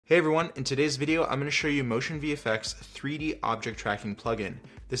Hey everyone, in today's video I'm going to show you Motion VFX 3D object tracking plugin.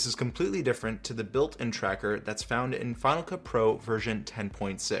 This is completely different to the built-in tracker that's found in Final Cut Pro version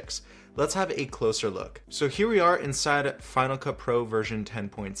 10.6. Let's have a closer look. So here we are inside Final Cut Pro version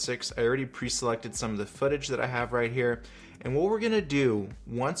 10.6. I already pre-selected some of the footage that I have right here. And what we're going to do,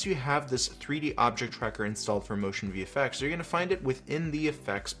 once you have this 3D object tracker installed for Motion VFX, you're going to find it within the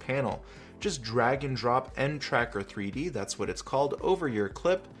effects panel. Just drag and drop nTracker 3D, that's what it's called, over your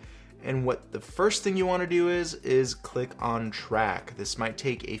clip. And what the first thing you want to do is click on track. This might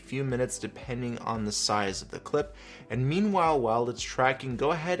take a few minutes depending on the size of the clip. And meanwhile, while it's tracking, go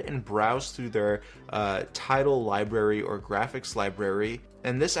ahead and browse through their title library or graphics library.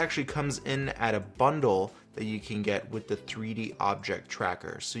 And this actually comes in at a bundle that you can get with the 3D object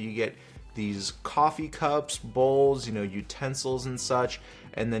tracker. So you get these coffee cups, bowls, utensils and such,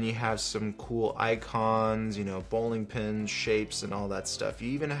 and then you have some cool icons, bowling pins, shapes, and all that stuff. You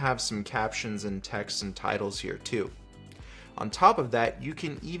even have some captions and text and titles here too. On top of that, you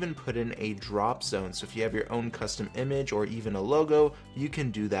can even put in a drop zone. So if you have your own custom image or even a logo, you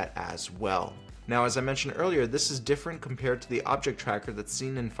can do that as well. Now, as I mentioned earlier, this is different compared to the object tracker that's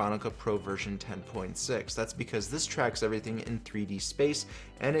seen in Final Cut Pro version 10.6. That's because this tracks everything in 3D space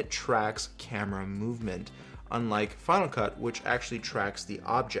and it tracks camera movement, unlike Final Cut, which actually tracks the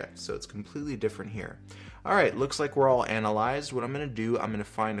object. So it's completely different here. All right, looks like we're all analyzed. What I'm going to do, I'm going to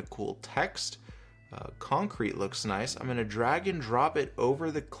find a cool text. Concrete looks nice. I'm going to drag and drop it over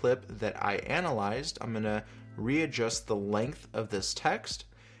the clip that I analyzed. I'm going to readjust the length of this text.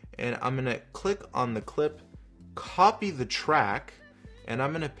 And I'm going to click on the clip, copy the track, and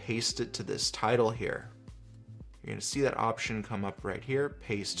I'm going to paste it to this title here. You're going to see that option come up right here,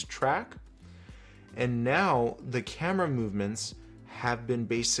 paste track. And now the camera movements have been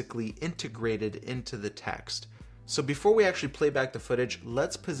basically integrated into the text. So before we actually play back the footage,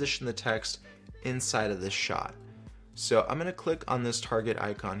 let's position the text inside of this shot. So I'm going to click on this target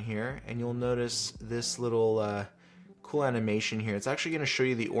icon here, and you'll notice this little cool animation here. It's actually going to show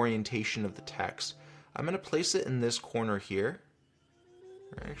you the orientation of the text. I'm going to place it in this corner here.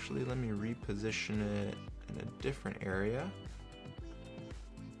 Or actually, let me reposition it in a different area.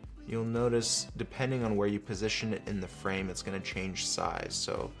 You'll notice, depending on where you position it in the frame, it's going to change size.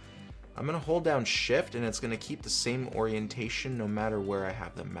 So I'm going to hold down Shift, and it's going to keep the same orientation no matter where I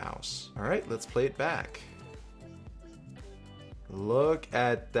have the mouse. All right, let's play it back. Look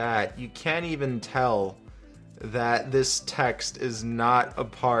at that. You can't even tell that this text is not a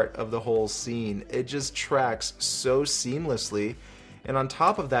part of the whole scene. It just tracks so seamlessly. And on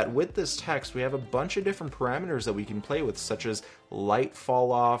top of that, with this text, we have a bunch of different parameters that we can play with, such as light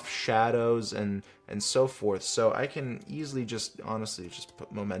fall off, shadows, and so forth. So I can easily honestly just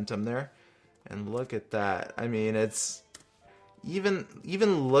put momentum there. And look at that. I mean, it's even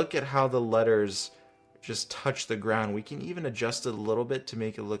look at how the letters just touch the ground. We can even adjust it a little bit to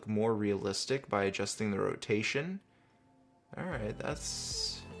make it look more realistic by adjusting the rotation. Alright,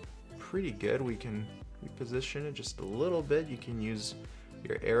 that's pretty good. We can reposition it just a little bit. You can use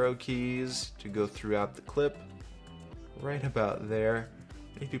your arrow keys to go throughout the clip, right about there.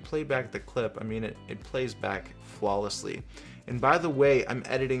 If you play back the clip, I mean, it plays back flawlessly. And by the way, I'm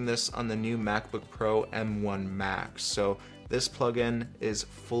editing this on the new MacBook Pro M1 Max, so this plugin is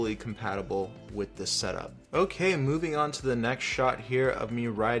fully compatible with this setup. Okay, moving on to the next shot here of me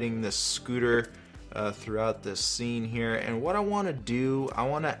riding this scooter throughout this scene here. And what I want to do, I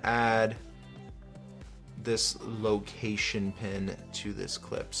want to add this location pin to this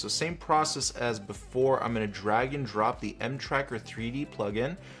clip. So same process as before. I'm going to drag and drop the nTracker 3D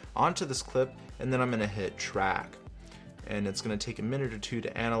plugin onto this clip, and then I'm going to hit track. And it's going to take a minute or two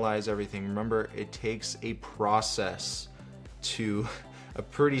to analyze everything. Remember, it takes a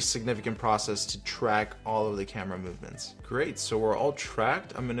pretty significant process to track all of the camera movements. Great, so we're all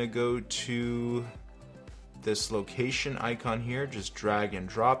tracked. I'm gonna go to this location icon here, just drag and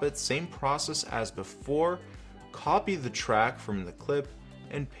drop it. Same process as before. Copy the track from the clip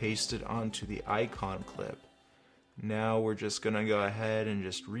and paste it onto the icon clip. Now we're just gonna go ahead and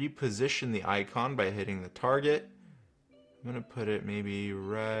just reposition the icon by hitting the target. I'm gonna put it maybe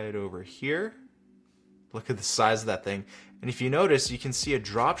right over here. Look at the size of that thing. And if you notice, you can see a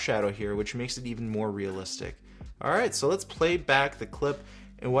drop shadow here, which makes it even more realistic. All right, so let's play back the clip.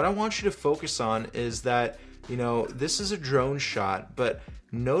 And what I want you to focus on is that, this is a drone shot, but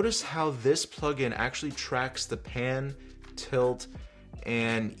notice how this plugin actually tracks the pan, tilt,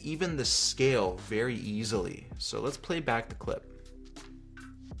 and even the scale very easily. So let's play back the clip.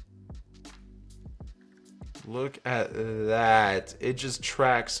 Look at that. It just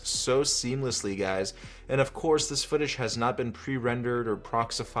tracks so seamlessly, guys. And of course, this footage has not been pre-rendered or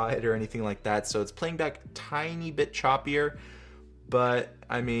proxified or anything like that, so it's playing back a tiny bit choppier, but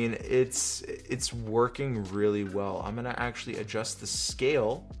I mean, it's working really well. I'm gonna actually adjust the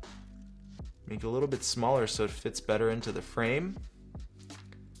scale, make it a little bit smaller so it fits better into the frame,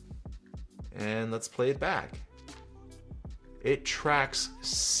 and let's play it back. It tracks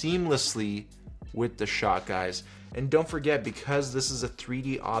seamlessly with the shot, guys. And don't forget, because this is a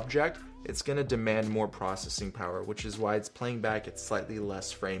 3D object, it's gonna demand more processing power, which is why it's playing back at slightly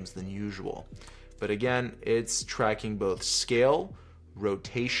less frames than usual. But again, it's tracking both scale,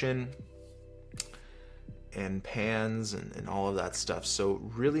 rotation, and pans and all of that stuff. So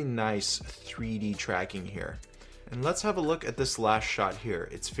really nice 3D tracking here. And let's have a look at this last shot here.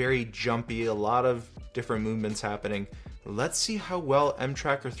 It's very jumpy, a lot of different movements happening. Let's see how well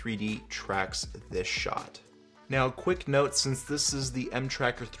M-Tracker 3D tracks this shot. Now, quick note, since this is the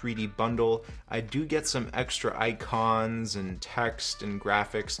M-Tracker 3D bundle, I do get some extra icons and text and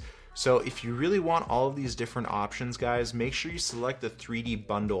graphics. So if you really want all of these different options, guys, make sure you select the 3D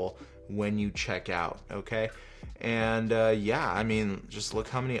bundle when you check out, okay? And yeah, I mean, just look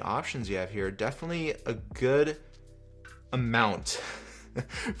how many options you have here. Definitely a good amount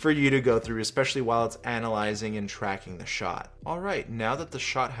for you to go through, especially while it's analyzing and tracking the shot. All right, now that the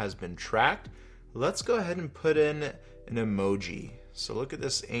shot has been tracked, let's go ahead and put in an emoji. So look at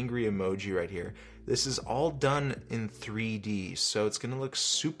this angry emoji right here. This is all done in 3D, so it's gonna look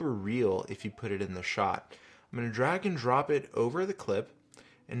super real if you put it in the shot. I'm gonna drag and drop it over the clip,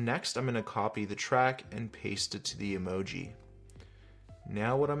 and next I'm gonna copy the track and paste it to the emoji.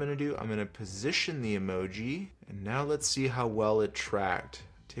 Now what I'm gonna do, I'm gonna position the emoji, and now let's see how well it tracked.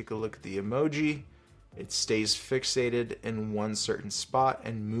 Take a look at the emoji. It stays fixated in one certain spot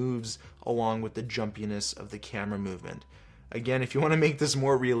and moves along with the jumpiness of the camera movement. Again, if you want to make this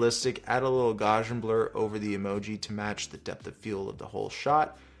more realistic, add a little Gaussian blur over the emoji to match the depth of field of the whole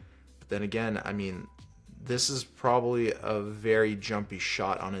shot. But then again, I mean, this is probably a very jumpy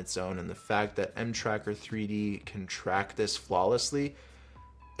shot on its own, and the fact that M-Tracker 3D can track this flawlessly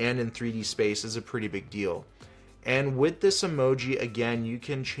and in 3D space is a pretty big deal. And with this emoji, again, you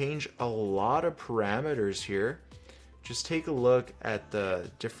can change a lot of parameters here. Just take a look at the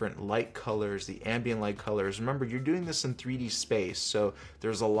different light colors, the ambient light colors. Remember, you're doing this in 3D space, so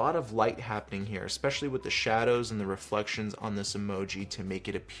there's a lot of light happening here, especially with the shadows and the reflections on this emoji to make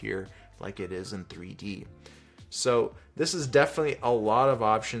it appear like it is in 3D. So this is definitely a lot of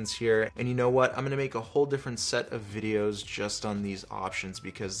options here, and you know what, I'm gonna make a whole different set of videos just on these options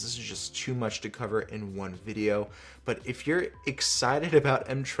because this is just too much to cover in one video. But if you're excited about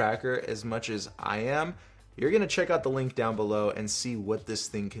M-Tracker as much as I am, you're gonna check out the link down below and see what this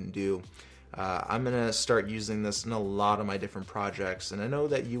thing can do. I'm gonna start using this in a lot of my different projects, and I know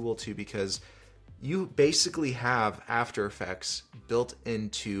that you will too, because you basically have After Effects built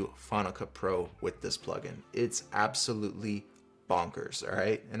into Final Cut Pro with this plugin. It's absolutely bonkers, all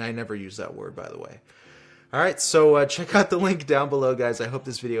right? And I never use that word, by the way. All right, so check out the link down below, guys. I hope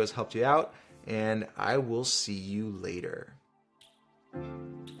this video has helped you out, and I will see you later.